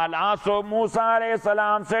 Qala, so Musa alayhi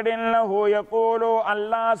salam said, Innahu yaqulu,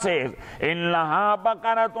 Allah says, Innaha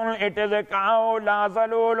baqaratun, it is a cow, la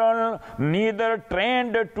zalulun, neither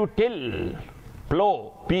trained to till,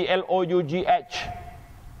 plow, P-L-O-U-G-H,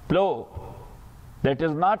 plow. That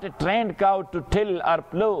is not a trained cow to till or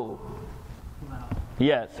plow.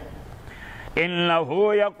 Yes.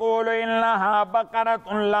 Innahu yaqulu, Innaha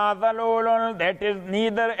baqaratun, la zalulun, that is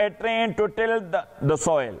neither a trained to till the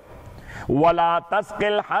soil. Wala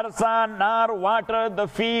tasqil harsa, nor water the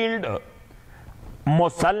field.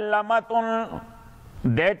 Musallamatun,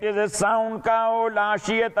 that is a sound cow. La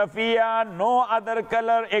shiyata fiha, no other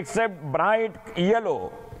color except bright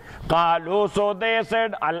yellow. Qalu, so they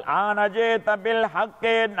said, Al-ana jita bil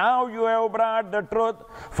haqqi, now you have brought the truth.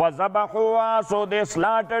 Fazabahuha, so they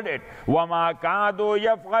slaughtered it. Wama kadu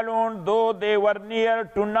yaf'alun, though they were near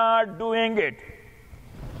to not doing it.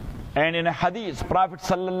 And in a hadith, Prophet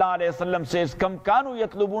ﷺ says, Kam kanu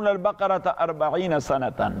yatlubun al-baqarata arba'ina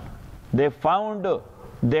sanatan. They found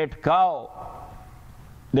that cow,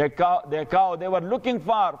 they were looking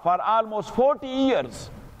for almost 40 years.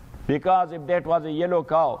 Because if that was a yellow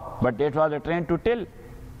cow, but that was a trained to till.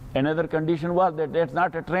 Another condition was that that's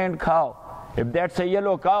not a trained cow. If that's a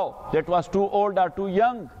yellow cow, that was too old or too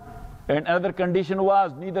young. And another condition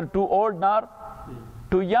was neither too old nor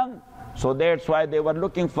too young. So that's why they were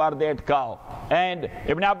looking for that cow. And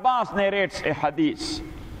Ibn Abbas narrates a hadith.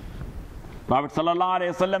 Prophet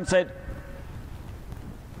ﷺ said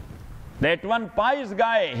that one pious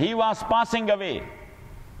guy, he was passing away.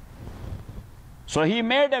 So he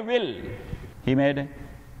made a will. He made a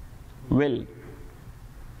will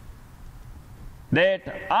that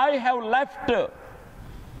I have left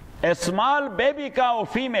a small baby cow,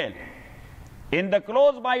 female, in the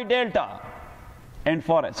close by delta and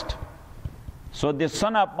forest. So this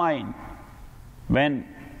son of mine, when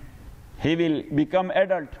he will become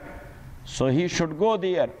adult, so he should go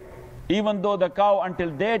there, even though the cow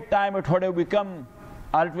until that time it would have become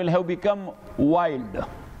or it will have become wild.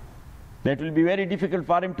 That will be very difficult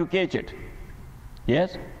for him to catch it.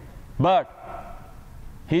 Yes? But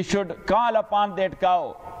he should call upon that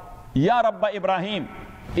cow, Ya Rabba Ibrahim,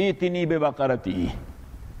 itini bi baqarati.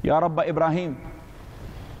 Ya Rabba Ibrahim,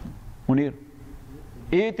 Munir,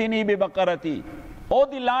 itini bi baqarati. O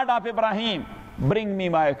the Lord of Ibrahim, bring me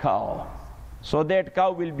my cow. So that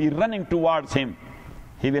cow will be running towards him.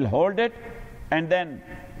 He will hold it, and then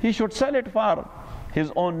he should sell it for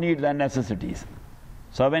his own needs and necessities.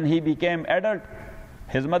 So when he became adult,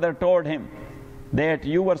 his mother told him that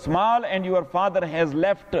you were small and your father has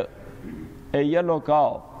left a yellow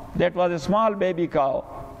cow. That was a small baby cow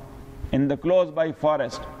in the close by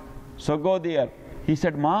forest. So go there. He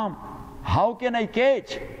said, Mom, how can I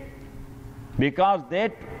catch? Because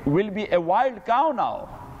that will be a wild cow now,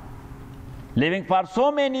 living for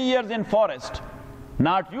so many years in forest,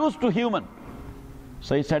 not used to human.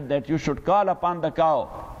 So he said that you should call upon the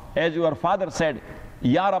cow, as your father said,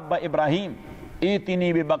 Ya Rabba Ibrahim,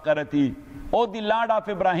 itini bi baqarati. O the Lord of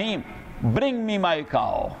Ibrahim, bring me my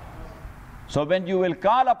cow. So when you will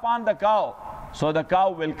call upon the cow, so the cow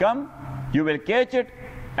will come, you will catch it,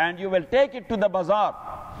 and you will take it to the bazaar,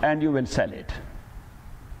 and you will sell it.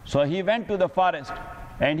 So he went to the forest,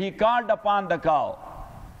 and he called upon the cow.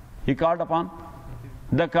 He called upon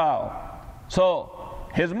the cow. So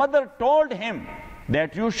his mother told him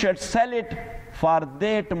that you should sell it for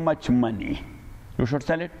that much money. You should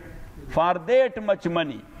sell it for that much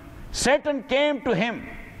money. Satan came to him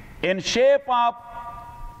in shape of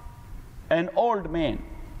an old man,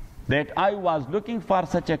 that I was looking for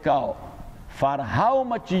such a cow. For how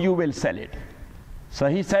much you will sell it? So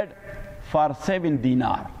he said, for 7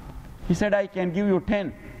 dinar. He said, I can give you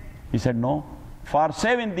 10. He said, no, for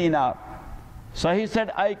 7 dinar. So he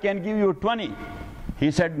said, I can give you 20.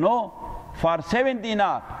 He said, no, for 7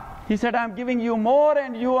 dinar. He said, I'm giving you more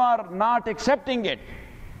and you are not accepting it.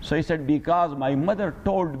 So he said, because my mother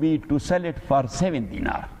told me to sell it for 7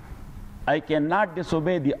 dinar. I cannot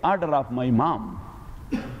disobey the order of my mom.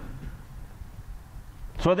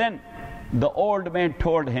 So then the old man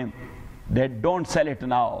told him that don't sell it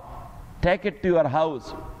now. Take it to your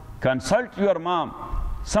house. Consult your mom.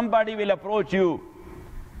 Somebody will approach you.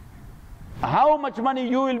 How much money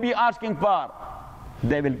you will be asking for?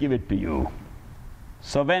 They will give it to you.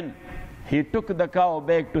 So when he took the cow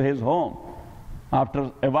back to his home,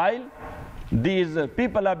 after a while, these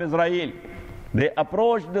people of Israel, they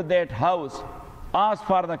approached that house, asked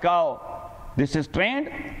for the cow. This is trained?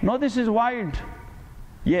 No, this is wild.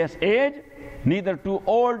 Yes, age, neither too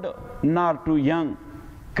old nor too young.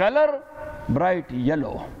 Color, bright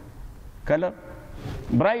yellow. Color,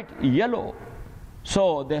 bright yellow.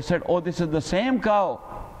 So they said, oh, this is the same cow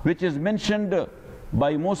which is mentioned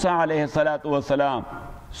by Musa alayhi salatu wasalam.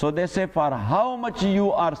 So they say, for how much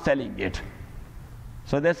you are selling it?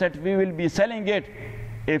 So they said, we will be selling it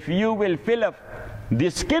if you will fill up the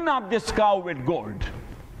skin of this cow with gold.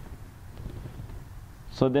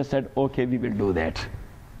 So they said, okay, we will do that.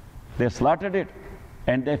 They slaughtered it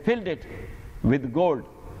and they filled it with gold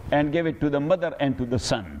and gave it to the mother and to the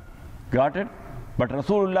son. Got it? But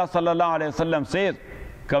Rasulullah sallallahu alayhi wasallam says,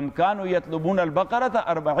 Kam kanu yatlubuna al-baqarata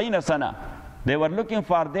arba'ina sana. They were looking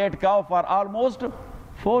for that cow for almost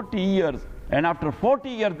 40 years. And after 40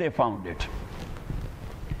 years they found it.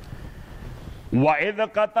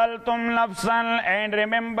 وَإِذْ قَتَلْتُمْ نَفْسًا, and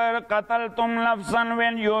remember قَتَلْتُمْ نَفْسًا,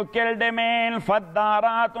 when you killed a man,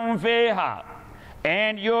 فَادَّارَاتُمْ فِيهَا,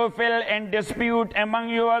 and you fell in dispute among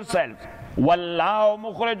yourselves. وَاللَّهُ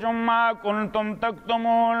مُخْرِجٌ مَا كُنْتُمْ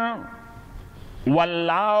تَكْتُمُونَ.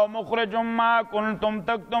 وَاللَّهُ مُخْرِجٌ مَا كُنْتُمْ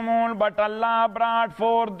تَكْتُمُونَ. But Allah brought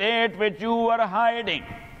forth that which you were hiding.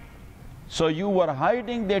 So you were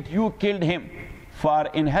hiding that you killed him for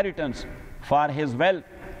inheritance, for his wealth.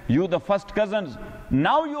 You the first cousins.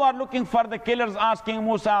 Now you are looking for the killers, asking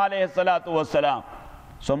Musa alayhi salatu wasalam.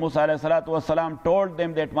 So Musa alayhi salatu wasalam told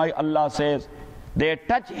them that my Allah says, they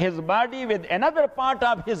touch his body with another part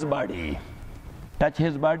of his body. Touch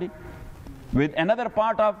his body with another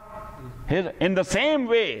part of his, in the same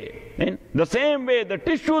way, the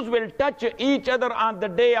tissues will touch each other on the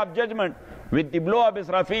day of judgment with the blow of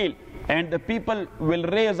Israfil, and the people will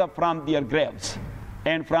raise up from their graves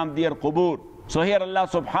and from their qubur. So here Allah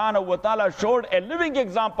subhanahu wa ta'ala showed a living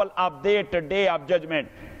example of that day of judgment,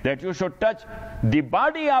 that you should touch the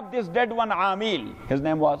body of this dead one, Amil. His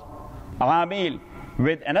name was Amil.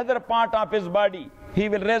 With another part of his body, he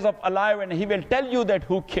will raise up alive and he will tell you that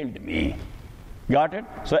who killed me. Got it?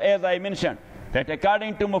 So as I mentioned, that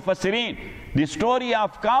according to Mufassirin, the story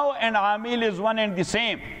of cow and Amil is one and the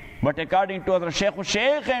same. But according to other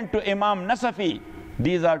Shaykh and to Imam Nasafi,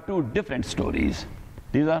 these are two different stories.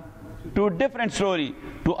 These are two different stories.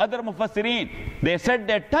 To other Mufassirin, they said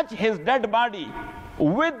they touch his dead body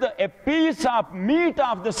with a piece of meat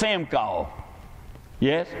of the same cow.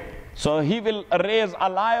 Yes? So he will raise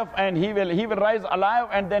alive and he will rise alive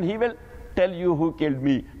and then he will tell you who killed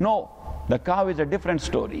me. No, the cow is a different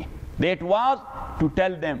story. That was to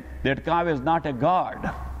tell them that cow is not a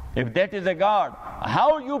god. If that is a god,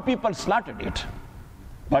 how you people slaughtered it?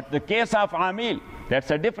 But the case of Amil, that's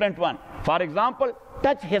a different one. For example,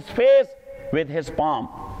 touch his face with his palm.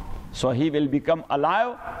 So he will become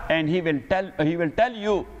alive and he will tell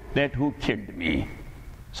you that who killed me.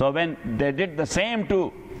 So when they did the same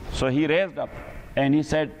too, so he raised up and he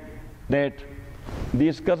said that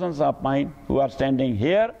these cousins of mine who are standing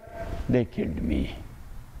here, they killed me.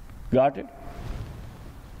 Got it?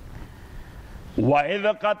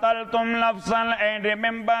 وَإِذْ قَتَلْتُمْ نَفْسًا, and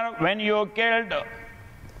remember when you killed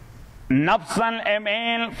nafsan, a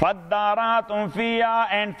male, فَادَّارَاتُمْ فِيهَا,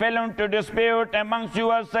 and fell into dispute amongst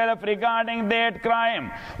yourself regarding that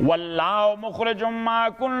crime. وَاللَّهُ مُخْرِجٌ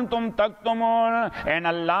مَا كُنْتُمْ تَكْتُمُونَ, and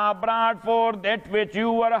Allah brought forth that which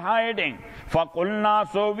you were hiding.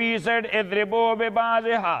 فَقُلْنَا, so we said, اِذْرِبُوا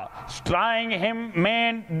بِبَعْضِهَا, strike him,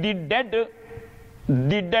 man, the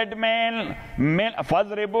dead man,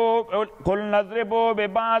 فَاضْرِبُوا قُلْنَا اضْرِبُوا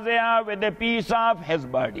بِبَعْضِهَا, with a piece of his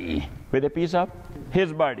body. With a piece of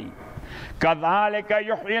his body. كَذَلِكَ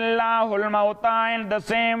يُحْيِي اللَّهُ الْمَوْتَى, in the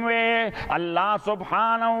same way, Allah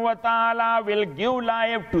subhanahu wa ta'ala will give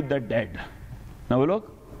life to the dead. Now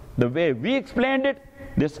look, the way we explained it,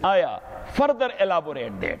 this ayah further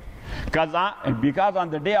elaborate that. Because on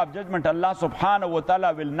the day of judgment, Allah subhanahu wa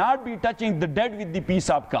ta'ala will not be touching the dead with the piece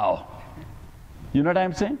of cow. You know what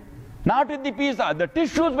I'm saying? Not with the piece of, the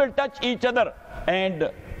tissues will touch each other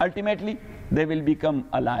and ultimately they will become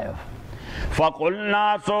alive.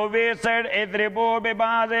 فَقُلْنَا, so we said, اِذْرِبُوا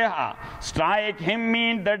بِبَعْضِهَا, strike him,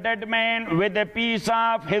 mean the dead man, with a piece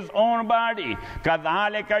of his own body.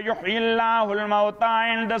 كَذَلِكَ يُحْيِي اللَّهُ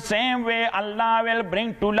الْمَوْتَى, in the same way Allah will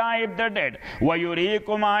bring to life the dead. وَيُرِيكُمْ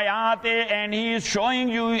آيَاتِهِ, and He is showing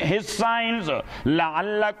you His signs.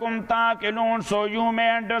 لَعَلَّكُمْ تَعْقِلُونَ, so you may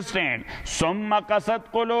understand. ثُمَّ قَسَتْ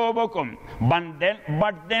قُلُوبُكُمْ,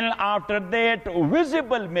 but then after that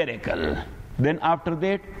visible miracle. Then after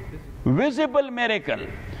that visible miracle.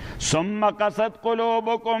 ثُمَّ قَسَتْ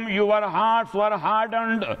قُلُوبُكُمْ, your hearts were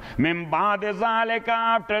hardened. مِنْ بَعْدِ ذَلِكَ,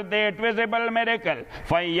 after that visible miracle.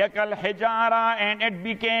 فَيَّكَ الْحِجَارَةِ, and it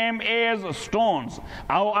became as stones.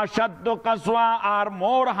 أَوْ أَشَدُّ قَسْوَةً, or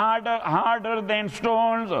more harder than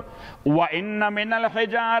stones. وَإِنَّ مِنَ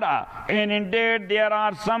الْحِجَارَةِ, and indeed there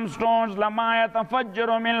are some stones, لَمَا يَتَفَجَّرُ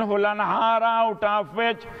مِنْهُ الْأَنْهَارُ, out of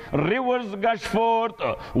which rivers gush forth.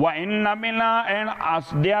 وَإِنَّ مِنَا,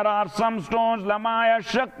 and there are some stones, لَمَا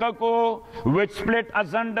يَشَّقَّ, which split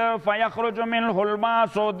asunder, فَيَخْرُجُ مِنْهُ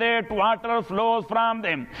الْمَاءُ, so that water flows from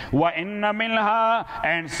them. وَإِنَّ مِنْهَا,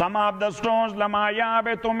 and some of the stones, لَمَا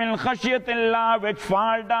يَابِتُ مِنْ خَشْيَةِ اللَّهِ, which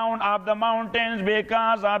fall down of the mountains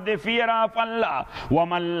because of the fear of Allah.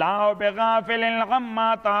 وَمَا اللَّهُ بِغَافِلٍ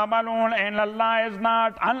عَمَّا تَعْمَلُونَ, and Allah is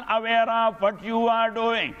not unaware of what you are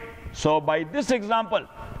doing. So by this example,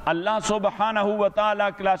 Allah subhanahu wa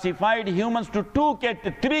ta'ala classified humans to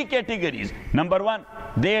three categories. Number one,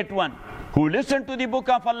 that one who listen to the book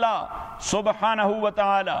of Allah subhanahu wa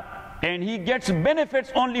ta'ala, and he gets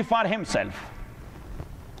benefits only for himself.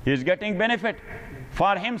 He is getting benefit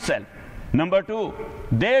for himself. Number two,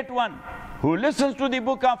 that one who listens to the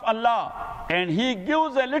book of Allah and he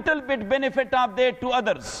gives a little bit benefit of that to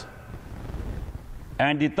others.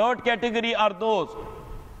 And the third category are those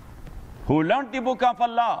who learned the book of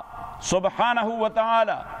Allah subhanahu wa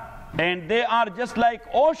ta'ala, and they are just like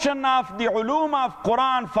ocean of the ulum of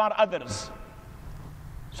Quran for others.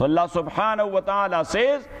 So Allah subhanahu wa ta'ala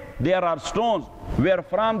says there are stones where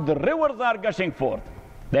from the rivers are gushing forth.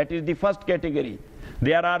 That is the first category.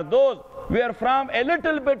 There are those where from a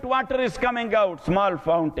little bit water is coming out, small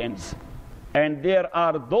fountains. And there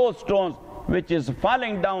are those stones which is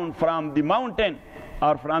falling down from the mountain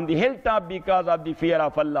or from the hilltop because of the fear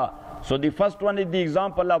of Allah. So the first one is the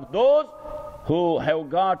example of those who have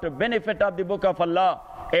got a benefit of the book of Allah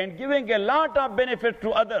and giving a lot of benefit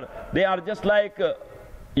to others. They are just like,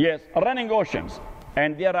 running oceans.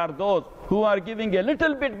 And there are those who are giving a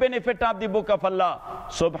little bit benefit of the book of Allah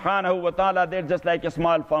subhanahu wa ta'ala. They're just like a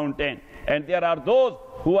small fountain. And there are those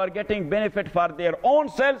who are getting benefit for their own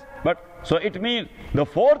selves. But so it means the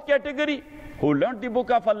fourth category, who learned the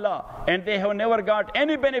book of Allah and they have never got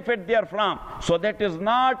any benefit therefrom. So that is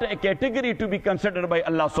not a category to be considered by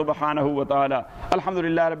Allah subhanahu wa ta'ala.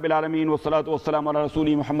 Alhamdulillah Rabbil Alameen wa salatu wa salam ala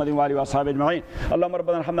Rasuli Muhammadin wa alihi wa ashabihi ajma'in. Allahumma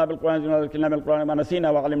rabbana arhamna bil Quran wa dhikna bil Quran ma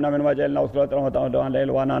nasina wa 'allimna min ma jahilna wa salatu wa ta'ala wa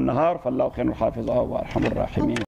layl wa nahar fallahu khairul hafiza wa arhamur rahimin.